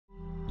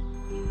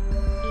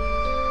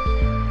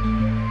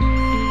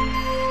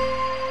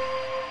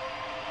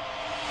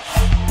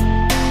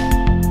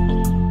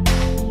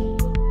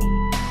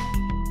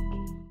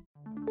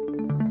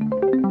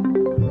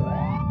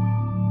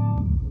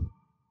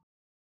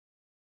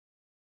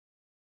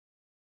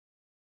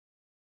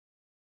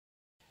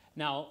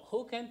Now,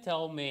 who can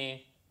tell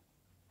me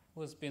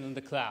who's been on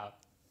the cloud?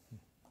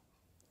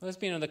 Who's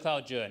been on the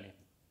cloud journey?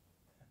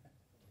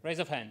 Raise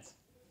of hands.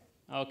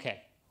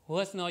 Okay. Who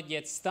has not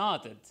yet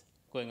started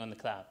going on the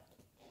cloud?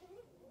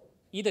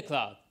 Either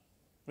cloud.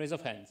 Raise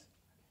of hands.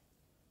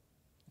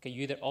 Okay,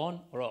 you're either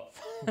on or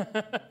off.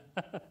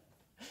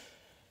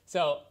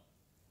 So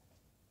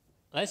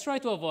let's try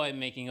to avoid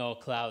making our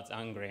clouds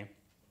angry.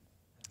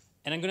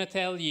 And I'm going to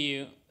tell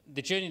you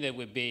the journey that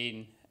we've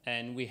been,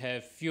 and we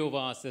have few of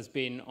us that's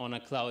been on a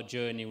cloud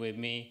journey with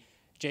me.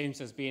 James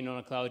has been on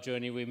a cloud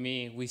journey with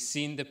me. We've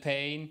seen the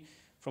pain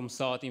from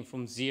starting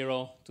from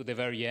zero to the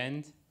very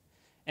end.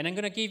 And I'm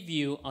going to give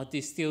you a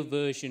distilled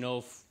version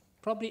of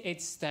probably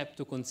 8 steps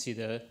to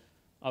consider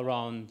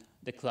around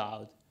the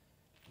cloud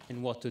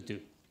and what to do.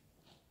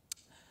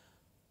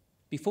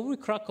 Before we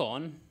crack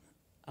on,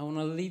 I want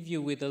to leave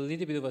you with a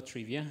little bit of a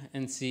trivia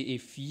and see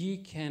if you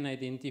can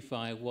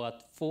identify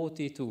what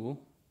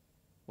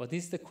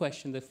is the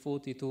question that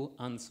 42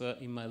 answer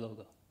in my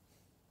logo.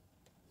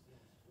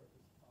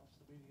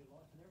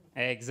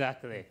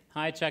 Exactly.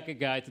 Hijack a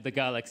Guide to the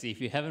Galaxy. If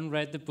you haven't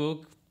read the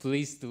book,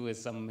 please do.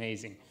 It's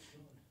amazing.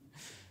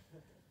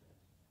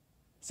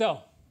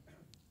 So,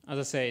 as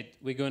I said,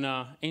 we're going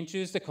to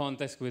introduce the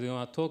context. We're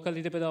going to talk a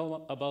little bit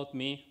about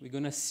me. We're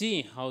going to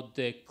see how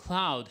the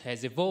cloud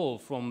has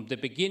evolved from the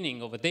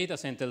beginning of a data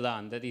center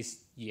land that is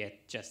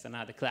yet just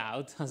another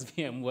cloud, as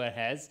VMware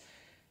has,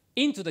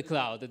 into the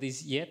cloud that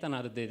is yet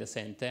another data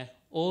center,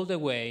 all the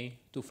way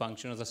to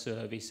function as a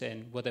service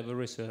and whatever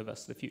reserves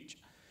us the future.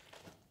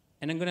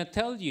 And I'm going to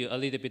tell you a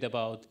little bit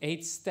about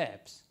 8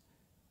 steps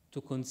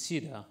to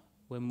consider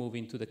when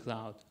moving to the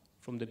cloud,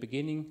 from the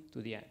beginning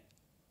to the end.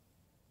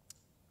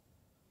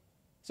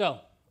 So,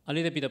 a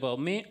little bit about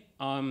me.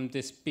 I'm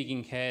the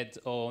speaking head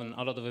on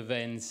a lot of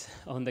events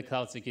on the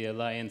Cloud Security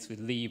Alliance with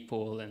Lee,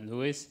 Paul, and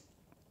Louis.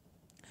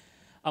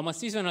 I'm a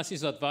CISO and a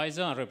CISO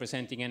advisor. I'm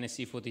representing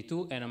NSC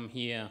 42, and I'm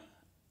here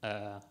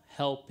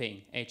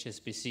helping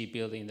HSBC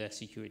building their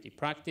security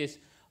practice.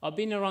 I've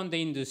been around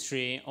the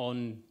industry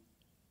on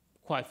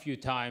quite a few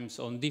times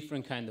on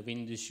different kind of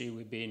industry.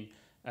 We've been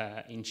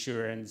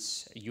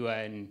insurance,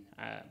 UN,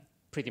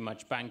 pretty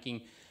much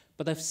banking.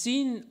 But I've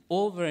seen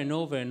over and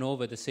over and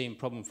over the same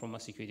problem from a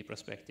security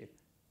perspective.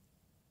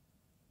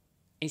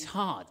 It's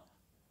hard.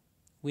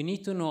 We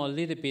need to know a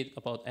little bit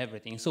about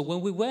everything. So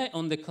when we were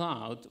on the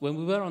cloud, when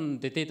we were on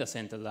the data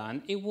center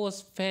land, it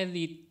was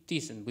fairly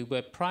decent. We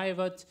were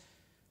private.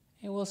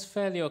 It was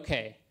fairly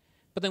okay.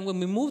 But then when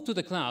we moved to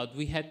the cloud,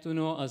 we had to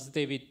know, as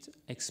David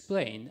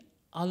explained,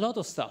 a lot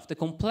of stuff. The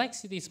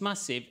complexity is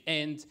massive.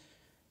 And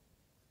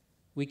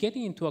we're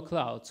getting into a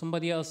cloud.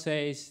 Somebody else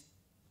says,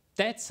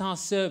 that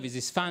SaaS service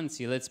is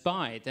fancy, let's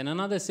buy it. And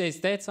another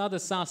says, that other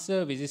SaaS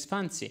service is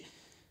fancy.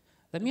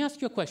 Let me ask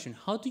you a question.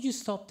 How do you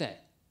stop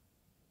that?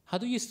 How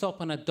do you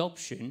stop an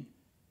adoption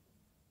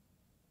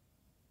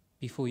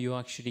before you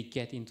actually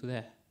get into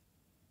that?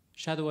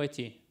 Shadow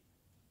IT.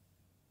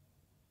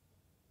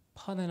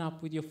 Partner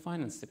up with your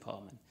finance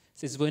department. It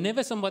says,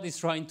 whenever somebody's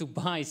trying to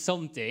buy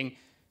something,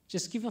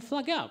 just give a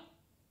flag up.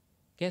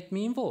 Get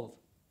me involved.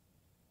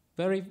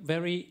 Very,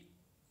 very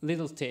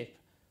little tip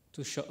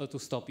to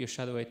stop your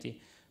shadow IT.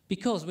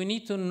 Because we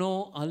need to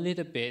know a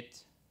little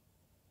bit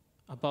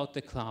about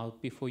the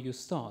cloud before you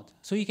start,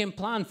 so you can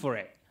plan for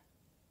it.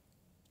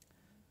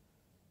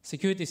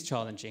 Security is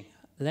challenging.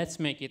 Let's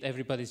make it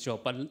everybody's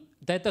job. But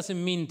that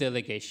doesn't mean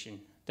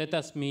delegation. That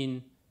does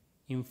mean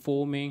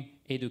informing,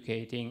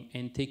 educating,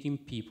 and taking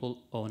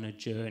people on a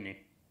journey.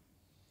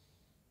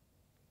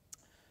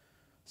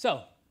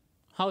 So,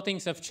 how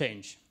things have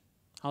changed,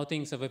 how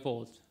things have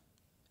evolved,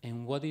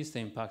 and what is the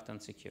impact on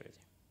security?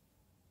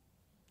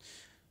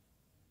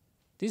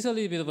 This is a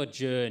little bit of a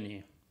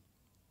journey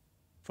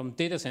from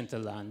data center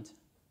land.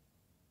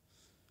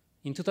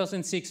 In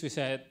 2006, we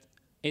said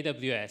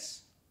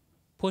AWS,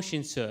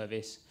 pushing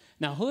service.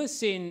 Now, who has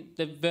seen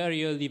the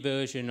very early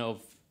version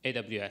of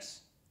AWS?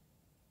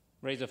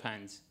 Raise of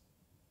hands.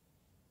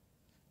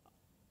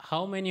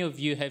 How many of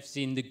you have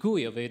seen the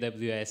GUI of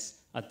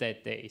AWS at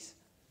that days?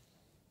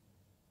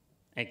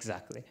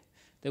 Exactly.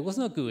 There was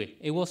no GUI.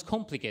 It was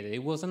complicated.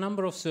 It was a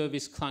number of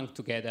services clunked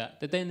together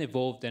that then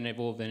evolved and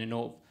evolved and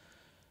evolved.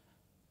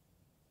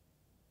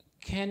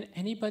 Can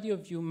anybody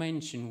of you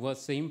mention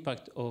what's the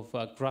impact of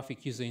a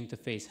graphic user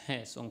interface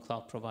has on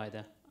cloud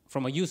provider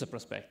from a user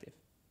perspective?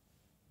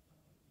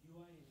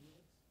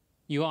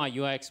 UI,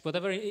 UX,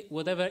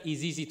 whatever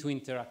is easy to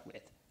interact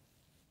with.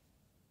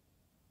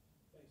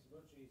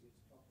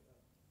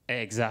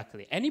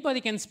 Exactly.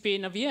 Anybody can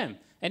spin a VM.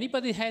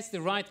 Anybody has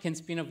the right can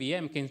spin a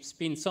VM, can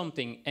spin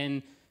something,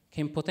 and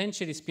can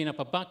potentially spin up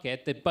a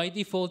bucket that by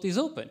default is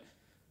open.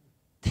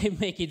 They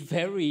make it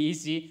very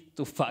easy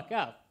to fuck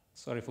up.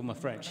 Sorry for my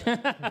French.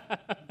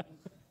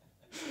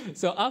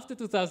 So after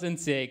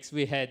 2006,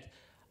 we had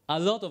a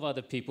lot of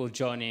other people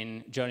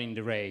joining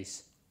the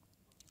race,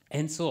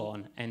 and so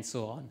on, and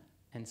so on,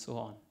 and so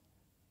on.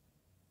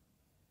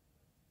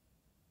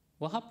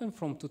 What happened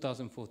from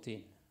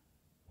 2014?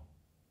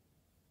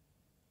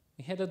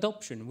 We had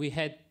adoption. We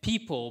had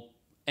people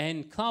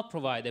and cloud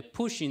provider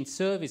pushing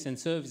service and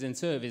service and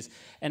service.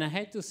 And I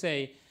had to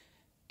say,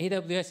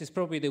 AWS is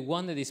probably the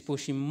one that is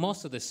pushing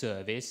most of the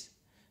service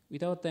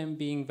without them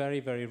being very,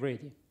 very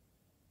ready,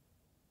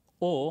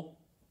 or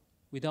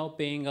without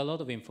paying a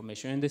lot of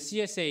information. And the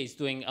CSA is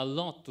doing a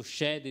lot to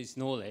share this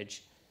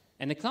knowledge.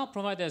 And the cloud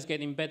provider is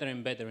getting better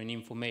and better in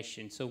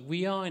information. So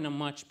we are in a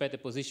much better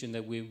position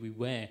than we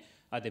were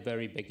at the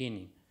very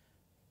beginning.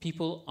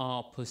 People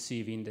are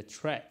perceiving the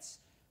threats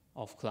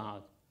of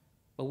cloud.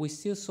 But we're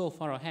still so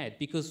far ahead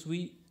because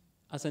we,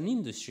 as an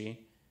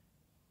industry,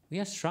 we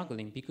are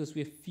struggling because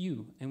we're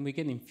few and we're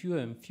getting fewer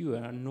and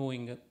fewer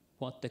knowing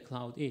what the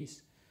cloud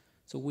is.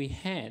 So we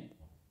had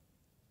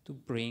to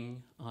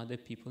bring other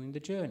people in the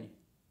journey.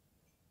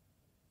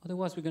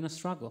 Otherwise, we're going to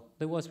struggle.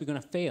 Otherwise, we're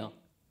going to fail.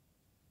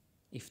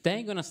 If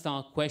they're going to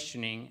start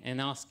questioning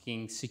and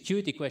asking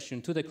security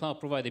questions to the cloud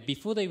provider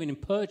before they even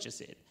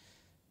purchase it,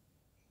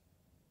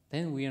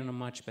 then we're in a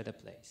much better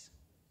place.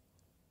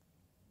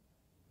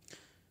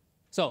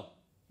 So,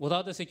 what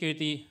are the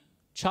security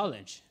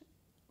challenges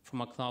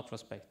from a cloud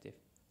perspective,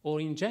 or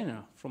in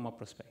general from a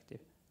perspective?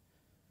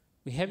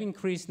 We have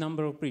increased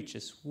number of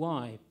breaches.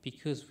 Why?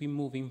 Because we're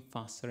moving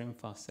faster and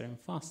faster and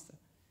faster.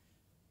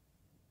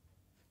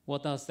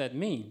 What does that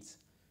mean?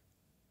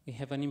 We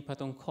have an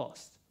impact on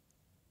cost.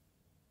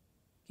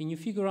 Can you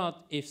figure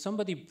out if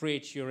somebody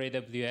breached your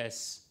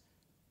AWS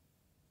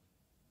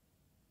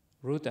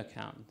root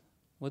account,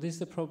 what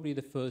is probably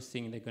the first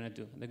thing they're going to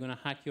do? They're going to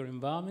hack your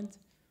environment,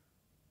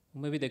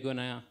 or maybe they're going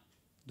to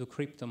do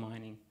crypto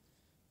mining,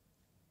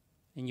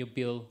 and your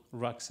bill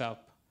racks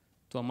up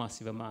to a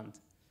massive amount.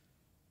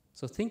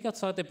 So think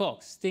outside the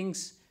box.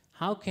 Things,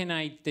 how can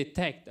I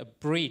detect a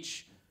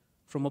breach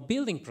from a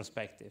building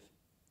perspective?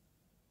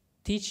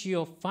 Teach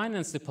your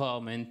finance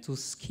department to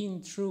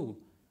skim through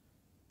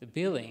the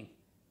billing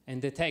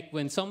and detect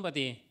when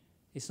somebody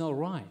is not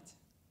right.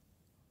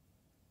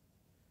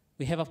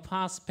 We have a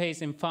fast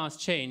pace and fast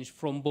change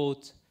from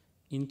both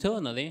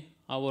internally,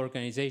 our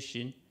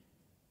organization,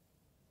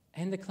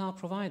 and the cloud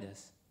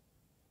providers.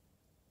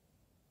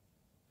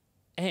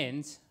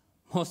 And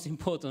most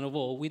important of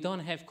all, we don't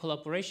have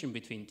collaboration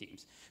between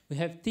teams. We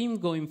have teams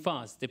going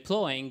fast,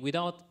 deploying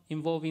without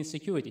involving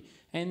security,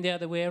 and the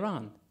other way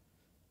around.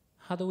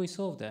 How do we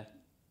solve that?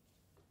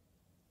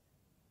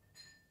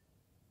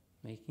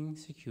 Making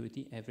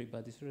security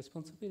everybody's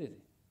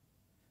responsibility.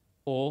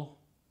 Or,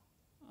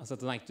 as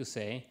I'd like to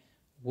say,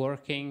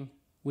 working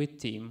with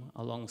team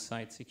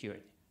alongside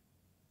security.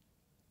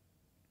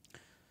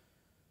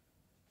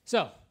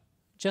 So,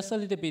 just a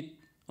little bit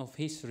of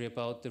history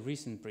about the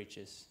recent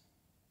breaches.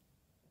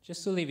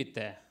 Just to leave it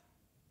there.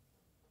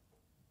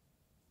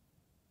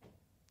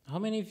 How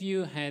many of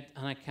you had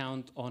an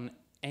account on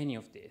any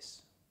of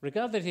this,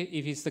 regardless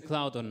if it's the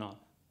cloud or not?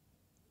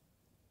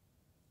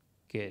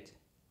 Good.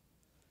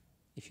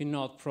 If you're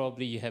not,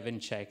 probably you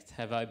haven't checked,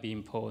 have I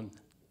been pwned?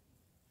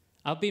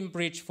 I've been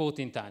breached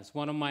 14 times.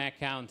 One of my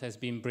accounts has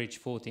been breached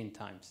 14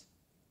 times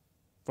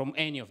from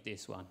any of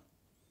this one.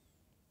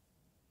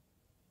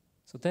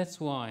 So that's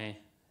why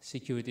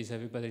security is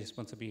everybody's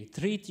responsibility.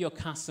 Treat your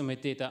customer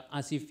data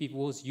as if it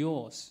was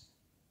yours.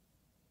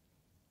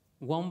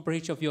 One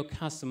breach of your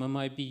customer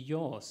might be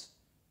yours.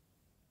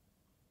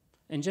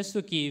 And just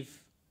to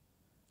give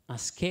a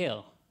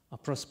scale, a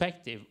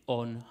perspective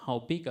on how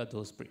big are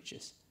those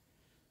breaches.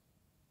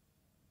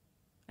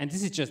 And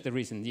this is just the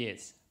recent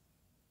years.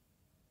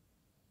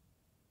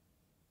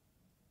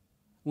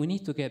 We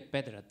need to get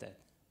better at that.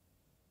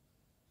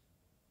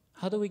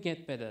 How do we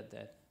get better at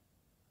that?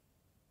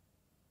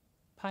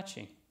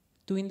 Patching,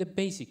 doing the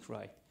basic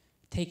right,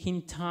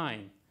 taking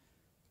time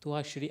to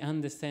actually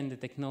understand the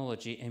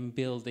technology and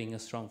building a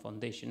strong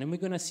foundation. And we're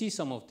going to see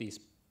some of these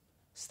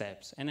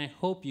steps. And I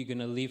hope you're going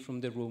to leave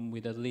from the room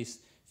with at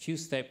least a few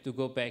steps to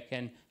go back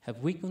and, have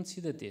we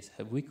considered this?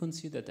 Have we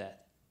considered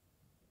that?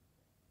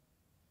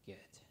 Good.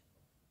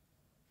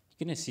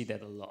 You're going to see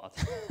that a lot.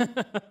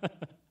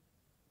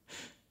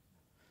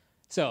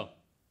 So,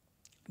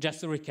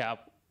 just to recap,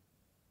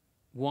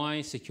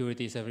 why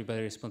security is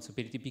everybody's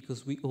responsibility?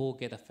 Because we all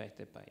get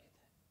affected by it.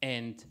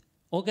 And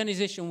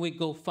organizations will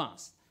go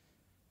fast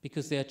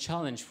because they are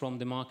challenged from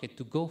the market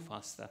to go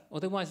faster.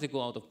 Otherwise, they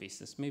go out of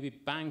business. Maybe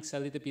banks a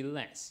little bit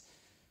less.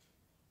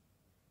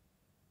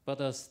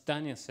 But as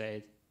Daniel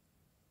said,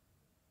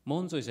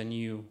 Monzo is a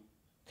new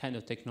kind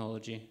of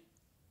technology,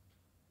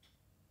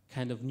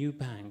 kind of new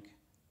bank.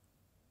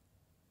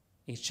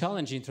 It's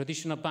challenging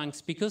traditional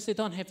banks because they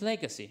don't have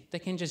legacy. They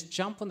can just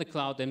jump on the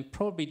cloud and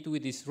probably do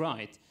this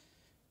right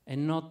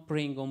and not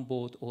bring on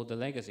board all the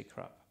legacy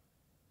crap.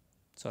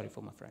 Sorry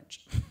for my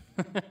French.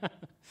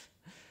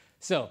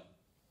 So,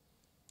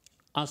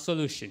 our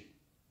solution,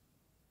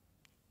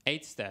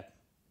 8-step.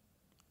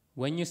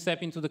 When you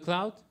step into the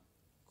cloud,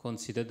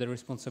 consider the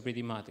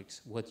responsibility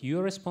matrix. What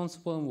you're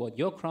responsible and what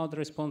your crowd is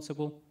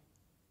responsible.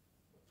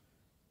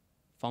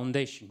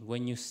 Foundation,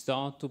 when you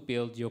start to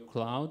build your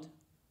cloud,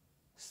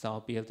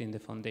 start building the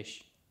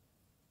foundation.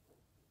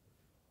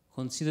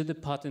 Consider the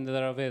patterns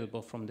that are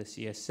available from the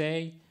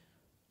CSA,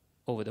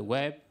 over the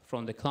web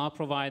from the cloud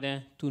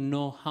provider to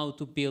know how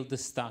to build the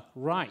stack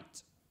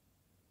right.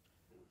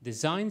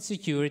 Design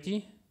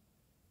security,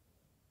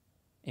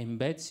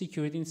 embed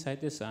security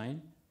inside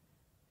design,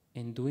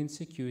 and doing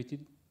security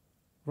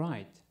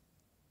right.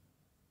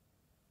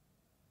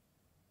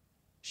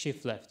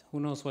 Shift left. Who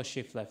knows what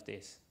shift left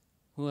is?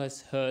 Who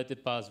has heard the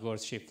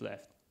buzzword shift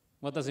left?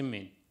 What does it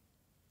mean?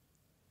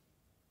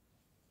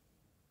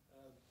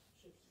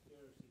 Shift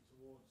security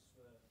towards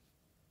the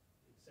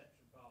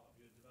inception part of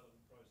your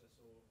development process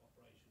or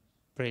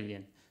operations.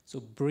 Brilliant. So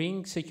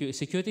bring security.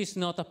 Security is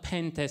not a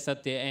pen test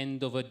at the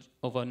end of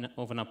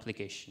an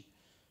application.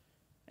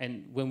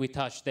 And when we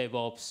touch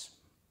DevOps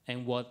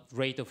and what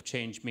rate of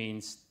change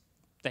means,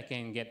 that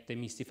can get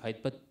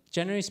demystified. But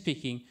generally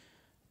speaking,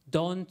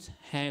 don't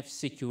have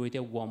security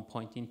at one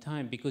point in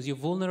time because your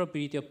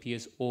vulnerability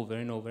appears over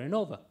and over and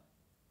over.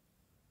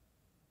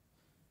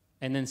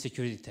 And then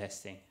security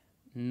testing.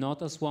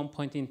 Not as one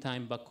point in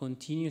time, but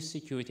continuous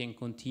security and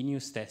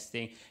continuous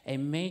testing,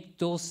 and make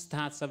those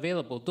stats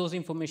available, those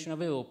information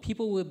available.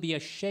 People will be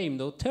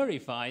ashamed or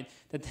terrified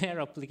that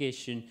their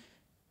application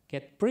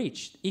get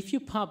breached. If you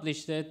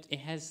publish that it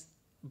has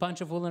a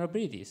bunch of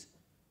vulnerabilities,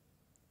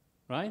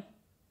 right?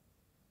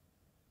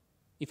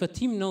 If a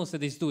team knows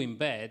that it's doing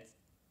bad,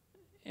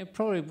 it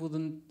probably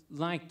wouldn't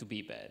like to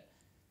be bad.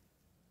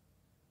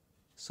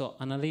 So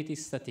analytics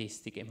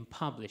statistic and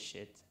publish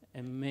it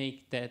and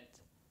make that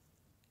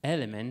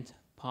element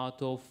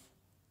part of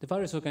the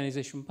various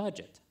organization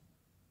budget.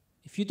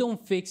 If you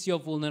don't fix your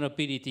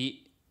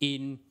vulnerability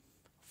in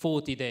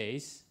 40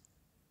 days,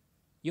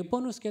 your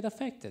bonus get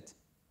affected.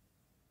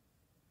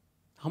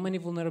 How many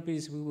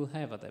vulnerabilities we will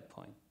have at that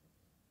point?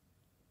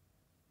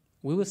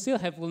 We will still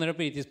have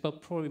vulnerabilities,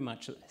 but probably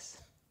much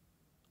less.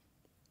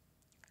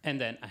 And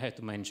then I have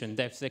to mention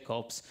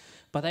DevSecOps,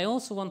 but I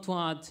also want to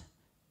add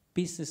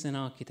business and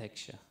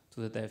architecture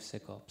to the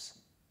DevSecOps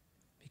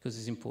because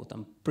it's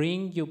important.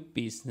 Bring your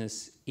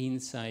business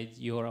inside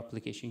your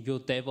application, your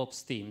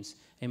DevOps teams,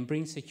 and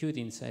bring security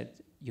inside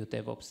your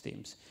DevOps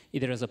teams,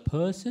 either as a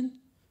person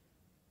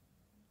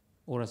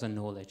or as a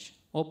knowledge,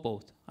 or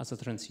both, as a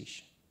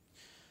transition.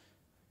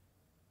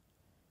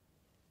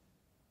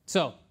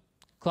 So,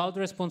 cloud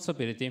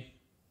responsibility.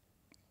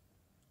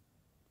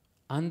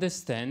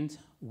 Understand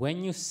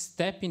when you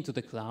step into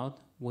the cloud,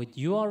 what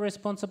you are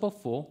responsible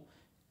for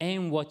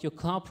and what your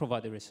cloud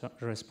provider is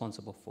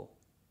responsible for.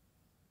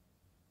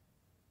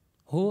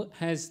 Who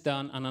has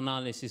done an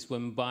analysis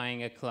when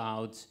buying a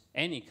cloud,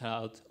 any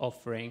cloud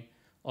offering,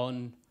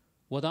 on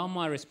what are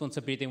my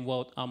responsibility and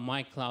what are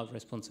my cloud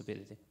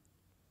responsibility?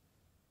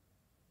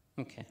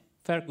 Okay,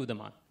 fair good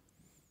amount.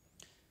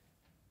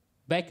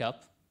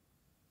 Backup,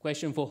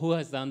 question for who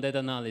has done that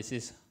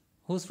analysis.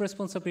 Whose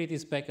responsibility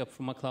is backup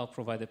from a cloud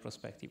provider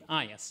perspective?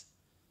 Ah, yes.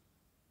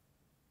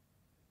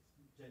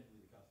 Generally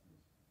the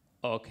customers.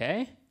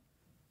 Okay. It's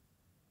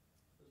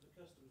the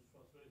customer's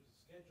responsibility to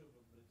schedule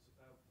them, but it's the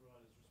cloud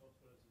provider's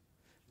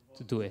responsibility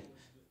To do it.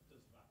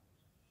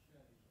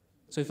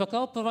 So if a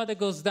cloud provider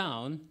goes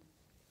down,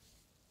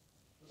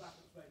 the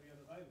backups may be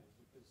unavailable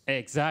because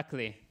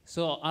exactly.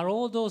 So are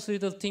all those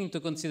little things to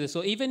consider.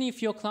 So even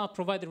if your cloud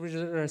provider is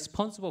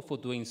responsible for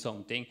doing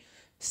something,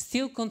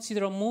 still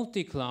consider a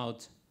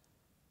multi-cloud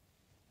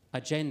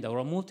agenda or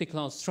a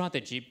multi-cloud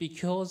strategy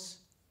because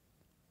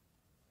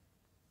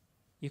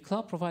your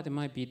cloud provider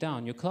might be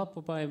down, your cloud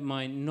provider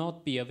might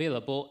not be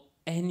available,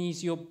 and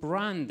it's your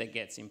brand that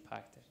gets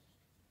impacted.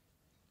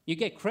 You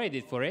get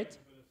credit for it.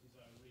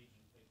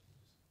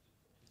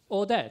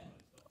 Or that.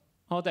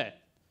 Or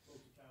that.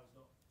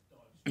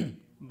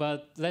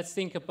 But let's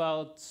think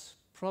about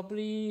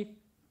probably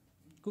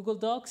Google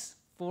Docs,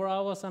 4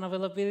 hours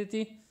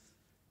unavailability,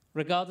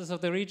 regardless of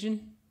the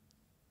region.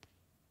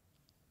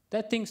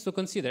 That things to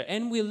consider,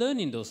 and we're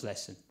learning those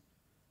lessons.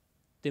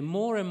 The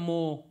more and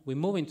more we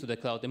move into the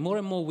cloud, the more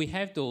and more we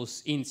have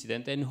those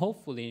incidents, and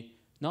hopefully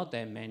not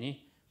that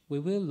many, we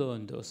will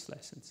learn those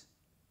lessons.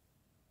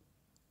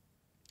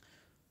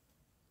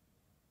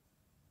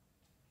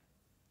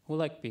 Who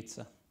like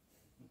pizza?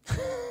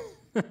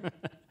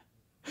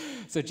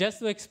 So just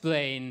to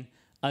explain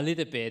a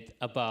little bit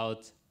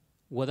about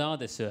what are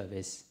the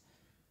services,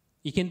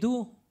 you can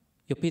do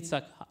your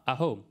pizza at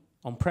home,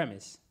 on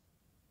premise.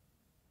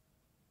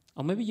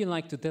 Or maybe you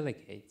like to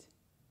delegate.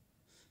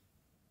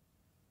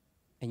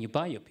 And you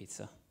buy your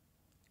pizza.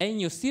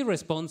 And you're still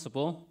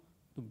responsible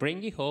to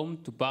bring it home,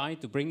 to buy,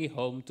 to bring it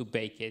home, to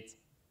bake it,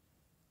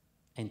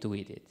 and to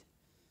eat it.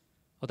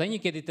 Or then you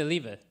get it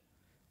delivered.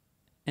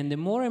 And the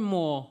more and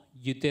more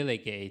you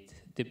delegate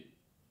the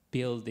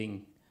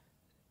building,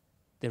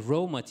 the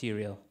raw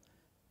material,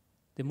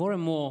 the more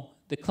and more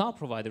the cloud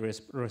provider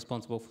is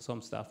responsible for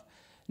some stuff.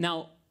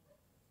 Now,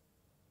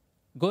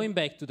 going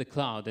back to the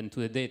cloud and to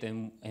the data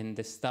and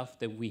the stuff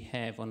that we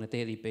have on a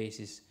daily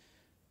basis,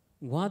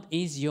 what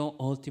is your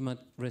ultimate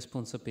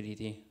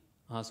responsibility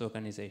as an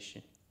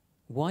organization?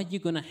 What are you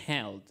going to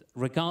hold,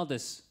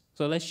 regardless?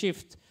 So let's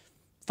shift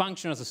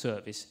function as a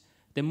service.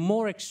 The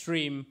more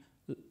extreme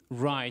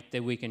right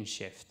that we can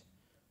shift.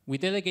 We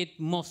delegate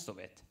most of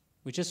it.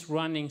 We're just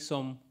running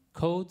some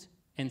code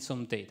and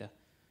some data.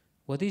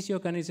 What is your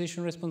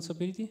organization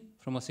responsibility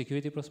from a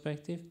security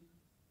perspective?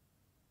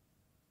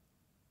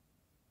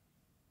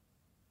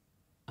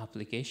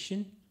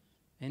 Application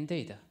and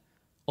data.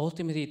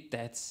 Ultimately,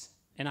 that's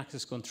an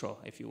access control,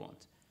 if you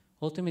want.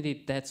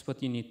 Ultimately, that's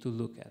what you need to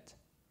look at.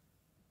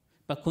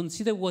 But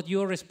consider what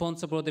you're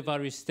responsible at the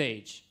various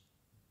stage,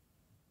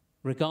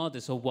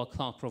 regardless of what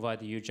cloud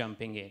provider you're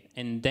jumping in,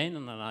 and then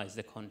analyze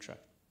the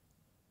contract.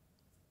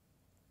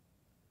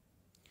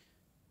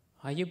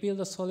 How you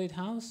build a solid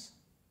house?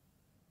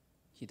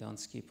 You don't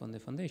skip on the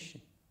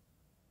foundation.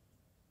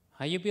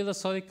 How you build a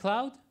solid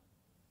cloud?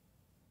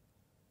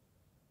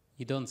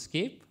 You don't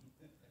skip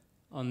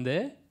on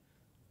the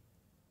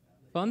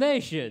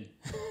foundation.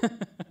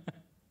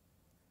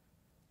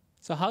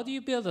 So how do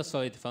you build a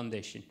solid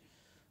foundation?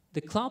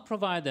 The cloud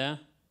provider,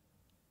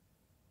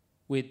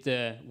 with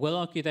the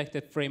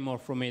well-architected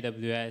framework from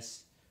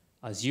AWS,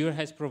 Azure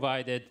has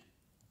provided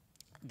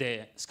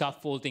the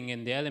scaffolding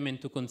and the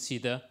element to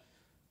consider,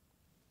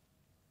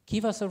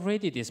 give us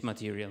already this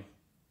material.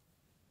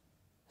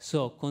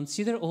 So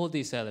consider all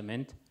these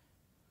elements,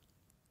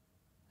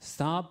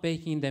 start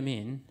baking them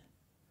in,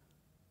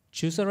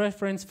 choose a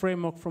reference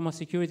framework from a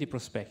security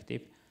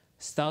perspective,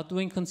 start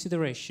doing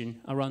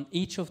consideration around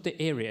each of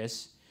the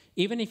areas,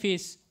 even if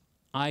it's,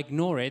 I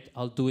ignore it,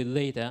 I'll do it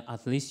later,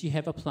 at least you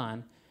have a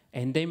plan,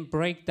 and then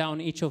break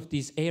down each of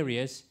these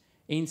areas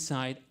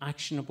inside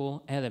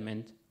actionable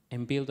element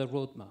and build a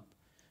roadmap.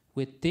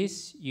 With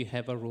this, you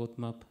have a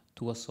roadmap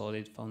to a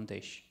solid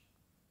foundation.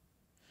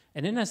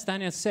 And then as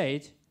Daniel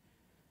said,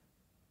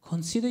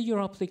 consider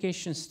your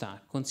application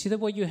stack, consider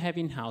what you have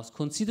in-house,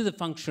 consider the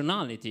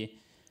functionality.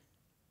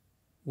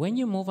 When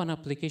you move an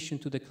application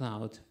to the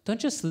cloud, don't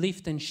just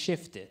lift and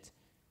shift it.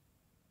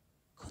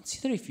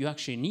 Consider if you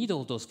actually need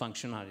all those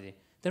functionality.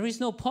 There is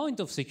no point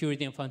of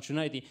security and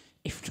functionality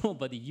if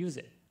nobody uses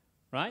it,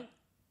 right?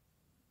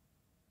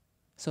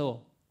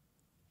 So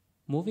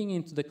moving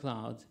into the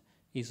cloud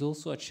is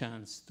also a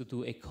chance to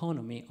do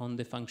economy on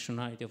the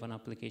functionality of an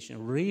application.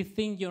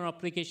 Rethink your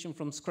application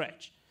from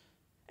scratch.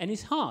 And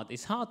it's hard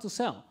to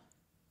sell,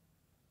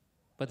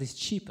 but it's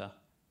cheaper.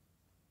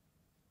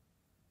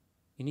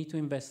 You need to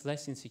invest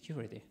less in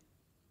security.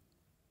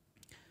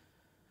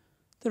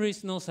 There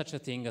is no such a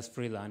thing as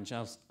free lunch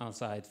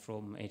outside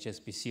from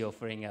HSBC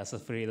offering us a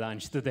free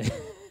lunch today.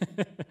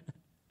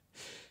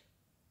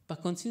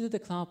 But consider the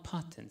cloud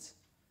patents.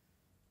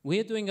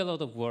 We're doing a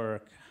lot of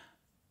work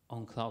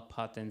on cloud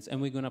patents,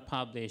 and we're going to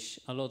publish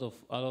a lot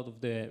of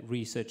the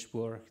research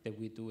work that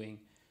we're doing.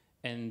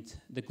 And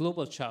the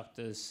global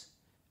chapters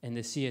and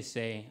the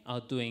CSA are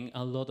doing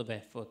a lot of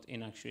effort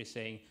in actually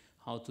saying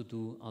how to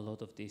do a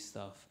lot of this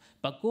stuff.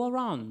 But go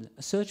around,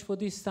 search for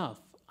this stuff,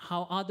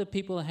 how other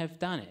people have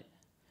done it.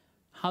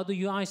 How do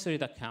you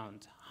isolate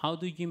account? How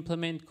do you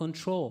implement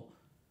control?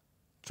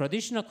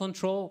 Traditional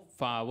control,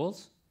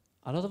 firewalls.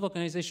 A lot of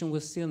organizations will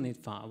still need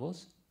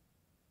firewalls.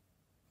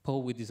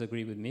 Paul would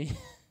disagree with me.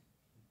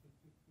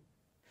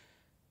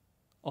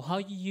 Or how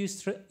you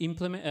use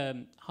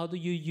how do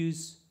you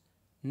use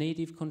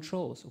native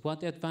controls?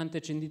 What the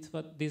advantage and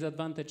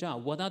disadvantage are?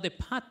 What are the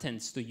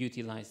patterns to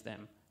utilize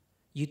them?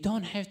 You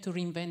don't have to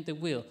reinvent the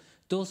wheel.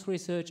 Those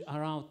research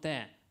are out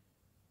there.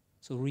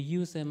 So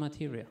reuse their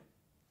material.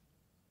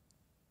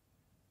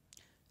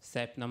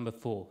 Step number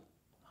 4,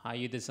 how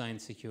you design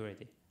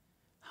security.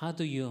 How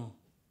do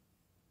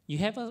we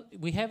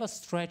have a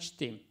stretched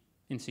team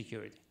in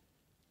security,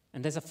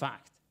 and that's a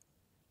fact.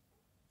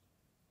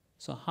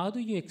 So how do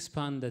you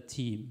expand the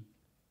team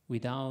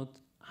without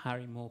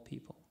hiring more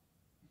people?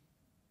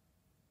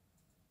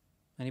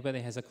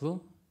 Anybody has a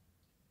clue?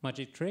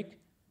 Magic trick?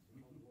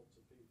 Lots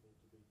of people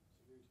to be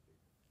security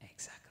people.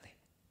 Exactly.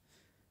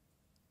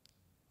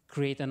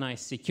 Create a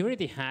nice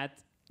security hat,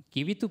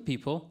 give it to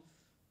people,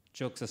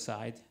 jokes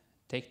aside,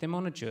 take them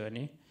on a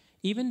journey,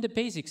 even the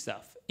basic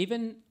stuff,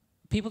 even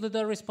people that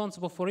are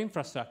responsible for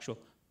infrastructure,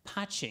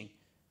 patching,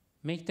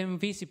 make them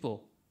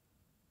visible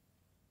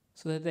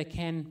so that they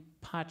can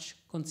patch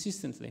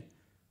consistently.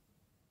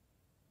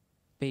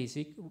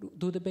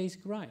 Do the basic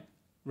right.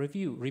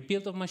 Review,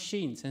 rebuild of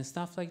machines and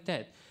stuff like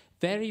that.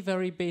 Very,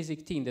 very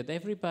basic thing that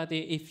everybody,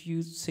 if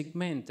you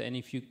segment and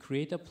if you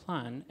create a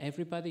plan,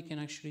 everybody can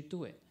actually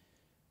do it.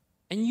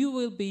 And you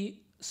will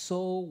be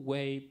so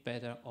way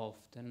better off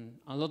than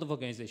a lot of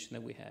organizations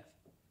that we have.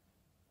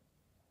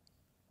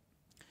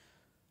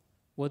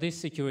 What is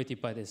security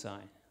by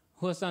design?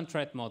 Who has done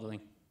threat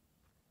modeling?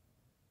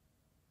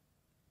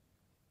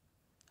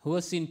 Who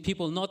has seen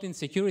people not in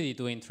security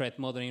doing threat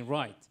modeling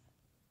right?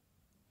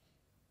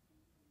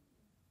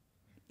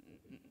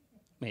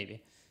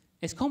 Maybe.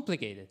 It's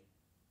complicated.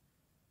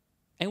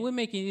 And we're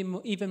making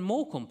it even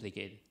more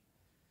complicated.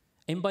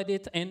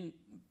 And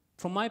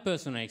from my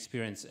personal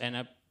experience,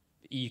 and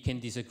you can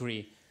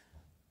disagree,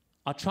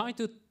 I try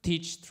to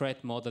teach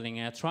threat modeling,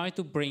 and I try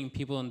to bring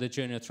people on the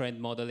journey of threat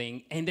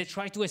modeling, and they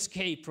try to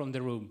escape from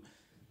the room.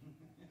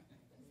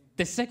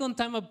 The second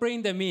time I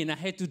bring them in, I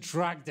had to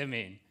drag them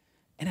in.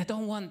 And I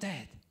don't want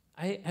that.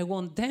 I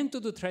want them to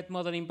do threat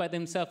modeling by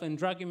themselves and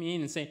drag me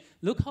in and say,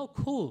 look how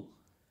cool.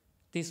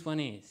 this one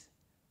is.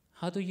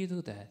 How do you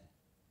do that?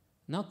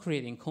 Not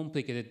creating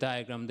complicated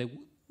diagrams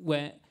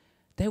where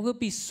they will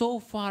be so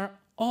far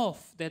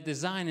off their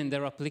design and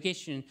their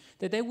application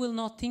that they will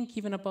not think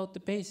even about the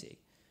basic.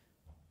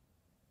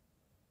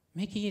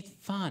 Making it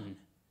fun.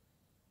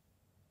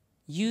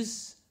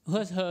 Use, who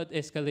has heard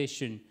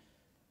escalation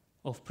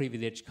of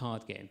privilege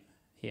card game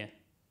here?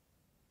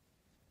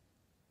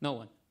 No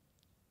one.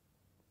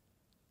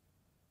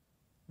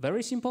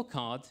 Very simple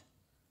card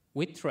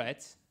with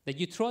threads that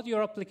you throw at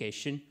your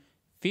application,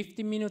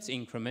 50 minutes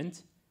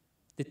increment.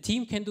 The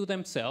team can do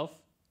themselves,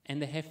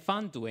 and they have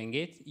fun doing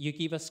it. You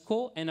give a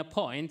score and a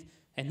point,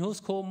 and who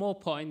score more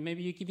points,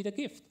 maybe you give it a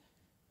gift.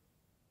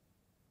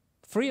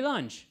 Free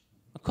lunch,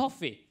 a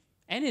coffee,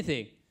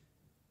 anything.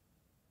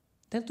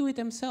 They'll do it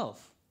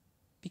themselves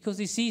because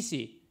it's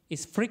easy,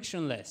 it's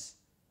frictionless.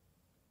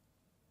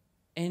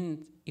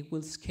 And it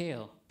will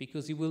scale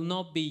because it will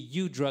not be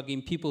you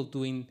drugging people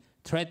doing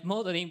threat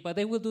modeling, but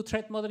they will do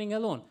threat modeling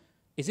alone.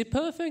 Is it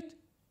perfect?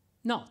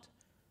 Not.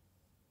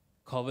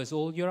 Covers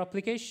all your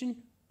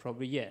application?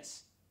 Probably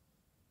yes.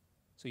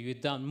 So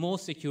you've done more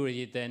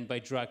security than by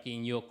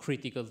dragging your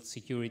critical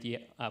security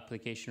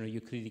application or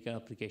your critical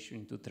application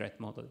into threat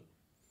modeling.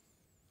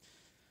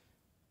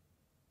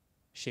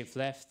 Shift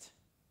left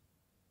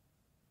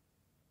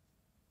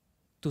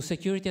to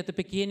security at the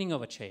beginning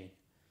of a chain.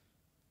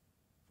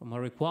 From a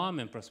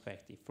requirement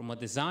perspective, from a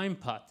design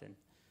pattern,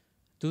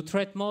 do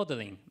threat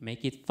modeling,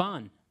 make it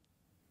fun.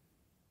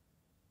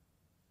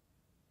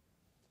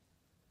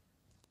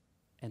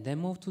 And then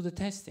move to the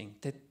testing.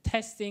 The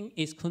testing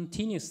is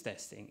continuous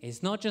testing.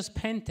 It's not just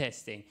pen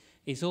testing.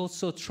 It's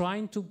also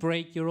trying to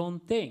break your own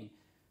thing.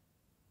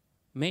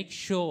 Make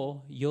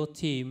sure your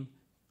team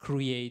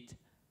create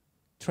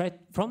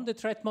from the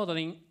threat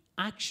modeling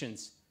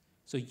actions.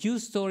 So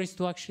use stories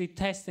to actually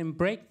test and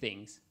break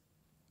things.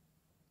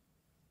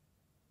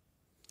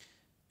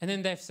 And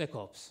then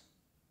DevSecOps.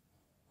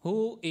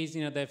 Who is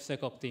in a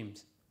DevSecOps team?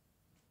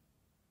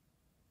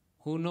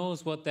 Who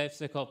knows what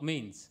DevSecOps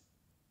means?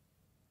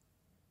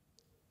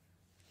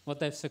 What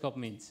DevSecOps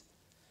means?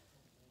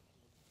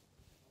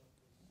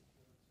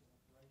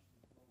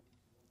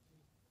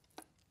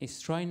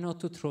 It's trying not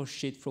to throw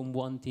shit from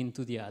one team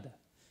to the other.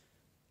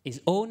 It's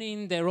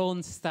owning their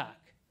own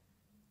stack.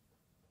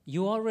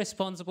 You are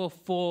responsible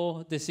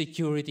for the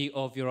security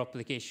of your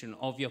application,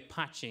 of your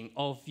patching,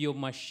 of your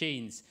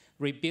machines,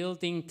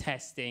 rebuilding,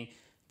 testing.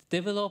 The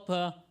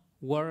developer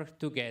work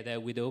together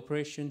with the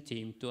operation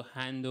team to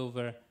hand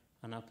over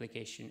an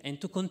application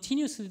and to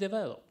continuously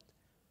develop.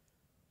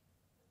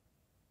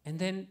 And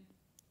then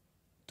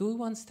do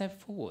one step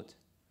forward.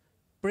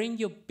 Bring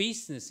your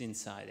business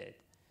inside it.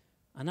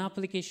 An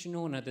application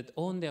owner that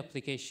owns the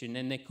application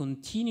and they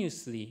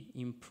continuously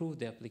improve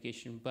the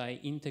application by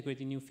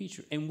integrating new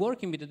features and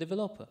working with the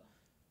developer.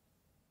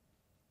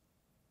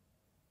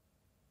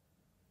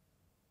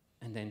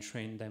 And then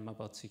train them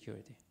about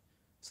security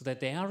so that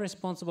they are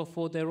responsible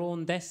for their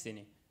own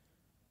destiny.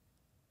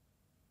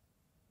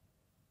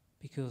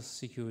 Because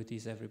security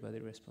is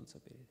everybody's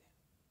responsibility.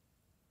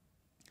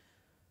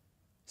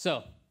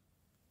 So,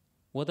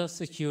 what does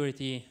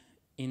security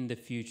in the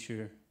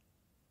future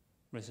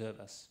reserve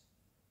us?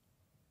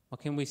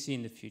 What can we see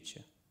in the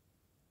future?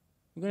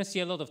 We're going to see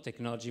a lot of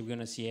technology. We're going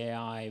to see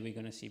AI. We're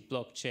going to see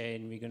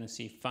blockchain. We're going to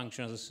see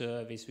function as a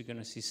service. We're going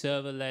to see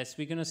serverless.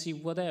 We're going to see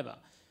whatever.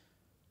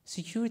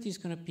 Security is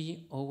going to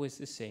be always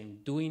the same,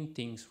 doing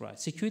things right.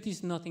 Security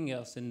is nothing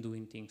else than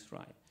doing things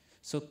right.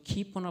 So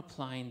keep on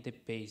applying the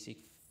basic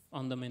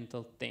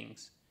fundamental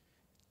things.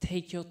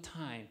 Take your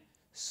time.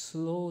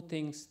 Slow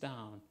things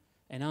down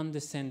and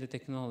understand the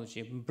technology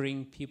and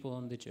bring people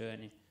on the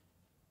journey.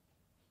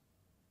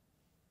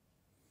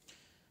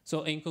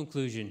 So in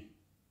conclusion,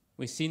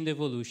 we've seen the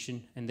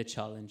evolution and the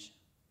challenge.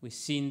 We've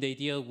seen the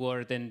ideal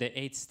world and the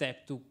 8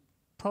 steps to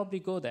probably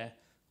go there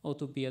or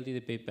to be a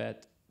little bit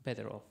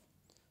better off.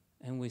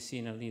 And we've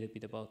seen a little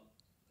bit about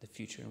the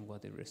future and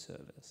what it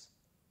reserves us.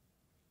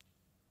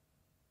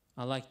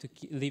 I'd like to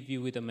leave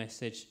you with a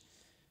message.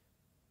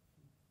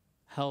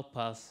 Help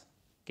us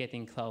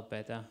getting cloud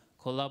better.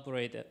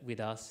 Collaborate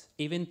with us.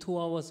 Even 2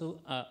 hours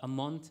a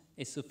month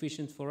is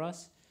sufficient for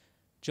us.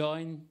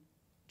 Join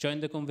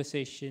the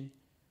conversation.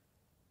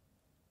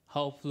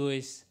 Help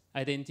Luis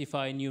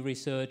identify new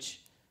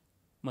research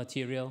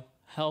material.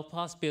 Help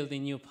us build a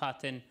new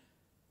pattern.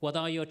 What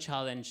are your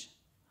challenges?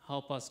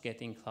 Help us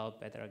getting cloud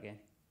better again.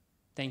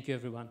 Thank you,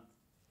 everyone.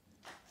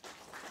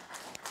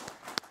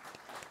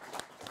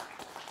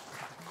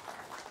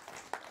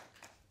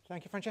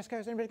 Thank you, Francesco.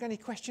 Has anybody got any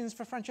questions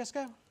for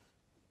Francesco?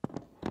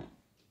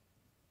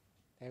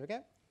 There we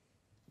go.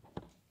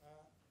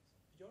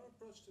 Your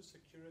approach to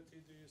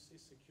security, do you see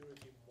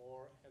security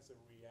more as a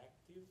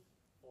reactive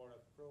or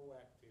a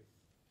proactive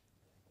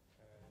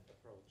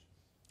approach?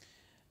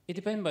 It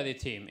depends by the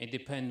team. It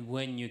depends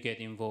when you get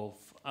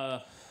involved.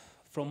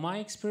 From my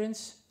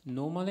experience,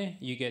 normally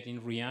you get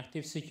in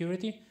reactive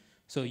security.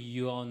 So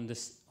you're on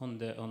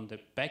the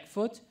back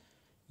foot.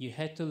 You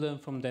had to learn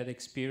from that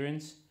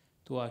experience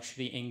to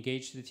actually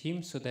engage the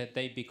team so that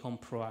they become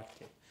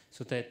proactive.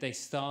 so that they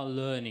start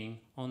learning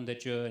on the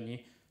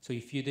journey. So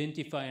if you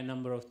identify a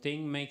number of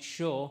things, make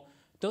sure,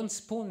 don't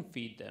spoon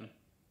feed them.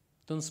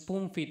 Don't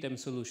spoon feed them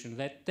solution.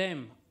 Let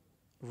them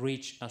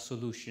reach a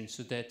solution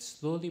so that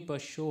slowly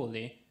but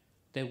surely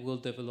they will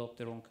develop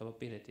their own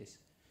capabilities.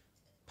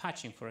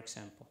 Patching, for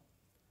example.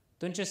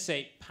 Don't just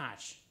say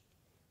patch.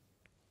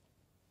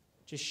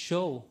 Just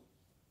show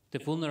the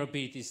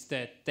vulnerabilities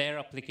that their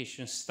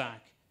application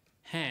stack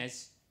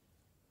has,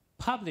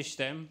 publish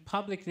them,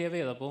 publicly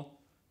available,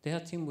 their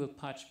team will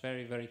patch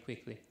very, very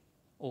quickly.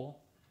 Or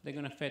they're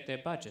going to affect their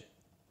budget,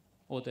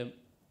 or the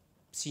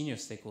senior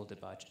stakeholder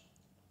budget.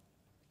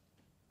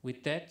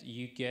 With that,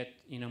 you get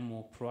in a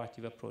more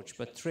proactive approach.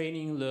 But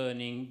training,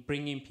 learning,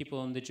 bringing people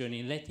on the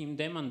journey, letting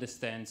them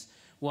understand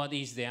what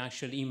is the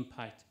actual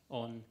impact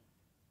on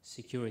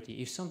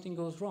security if something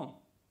goes wrong,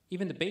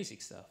 even the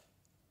basic stuff.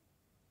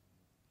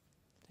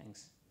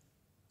 Thanks.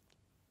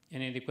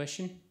 Any other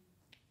question?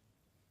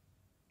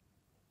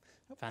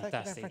 Oh,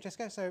 Fantastic. Thank you,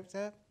 Francesco.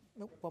 So,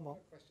 one more.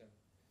 Question.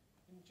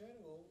 In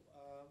general,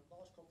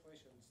 large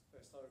corporations,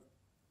 they're so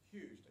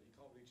huge that you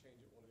can't really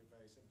change it all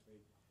very simply.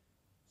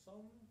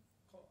 Some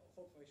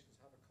corporations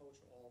have a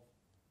culture of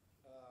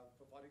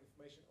providing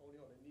information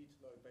only on a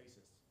need-to-know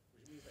basis,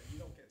 which means that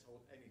you don't get told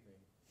anything.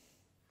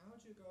 How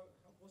do you go?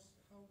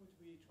 How would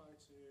we try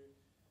to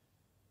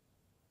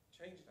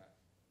change that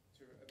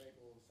to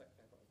enable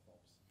SecDevOps?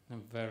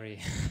 I'm very.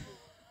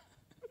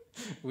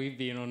 We've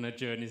been on a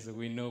journey, so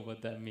we know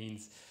what that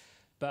means.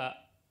 But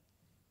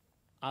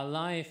I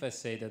lie if I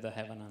say that I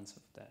have an answer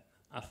for that.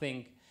 I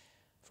think,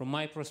 from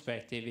my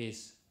perspective,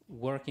 is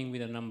working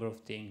with a number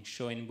of things,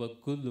 showing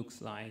what good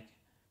looks like,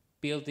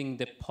 building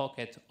the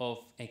pocket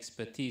of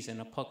expertise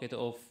and a pocket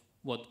of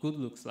what good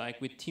looks like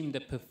with teams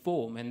that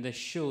perform and that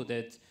show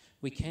that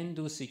we can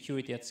do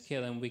security at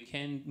scale and we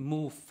can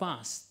move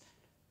fast.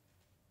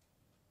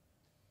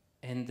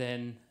 And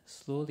then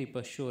slowly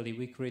but surely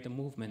we create a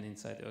movement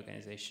inside the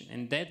organization,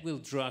 and that will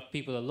drag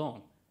people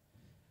along,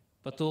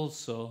 but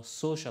also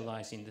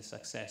socializing the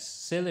success,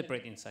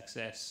 celebrating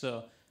success,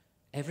 so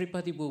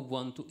everybody will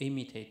want to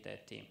imitate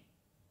that team.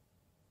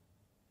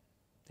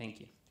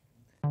 Thank you.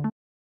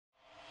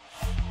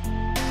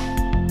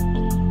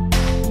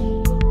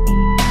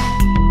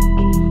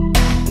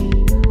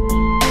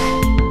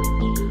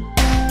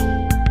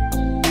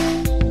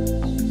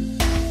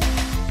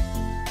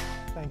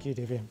 Thank you,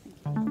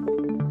 Divya.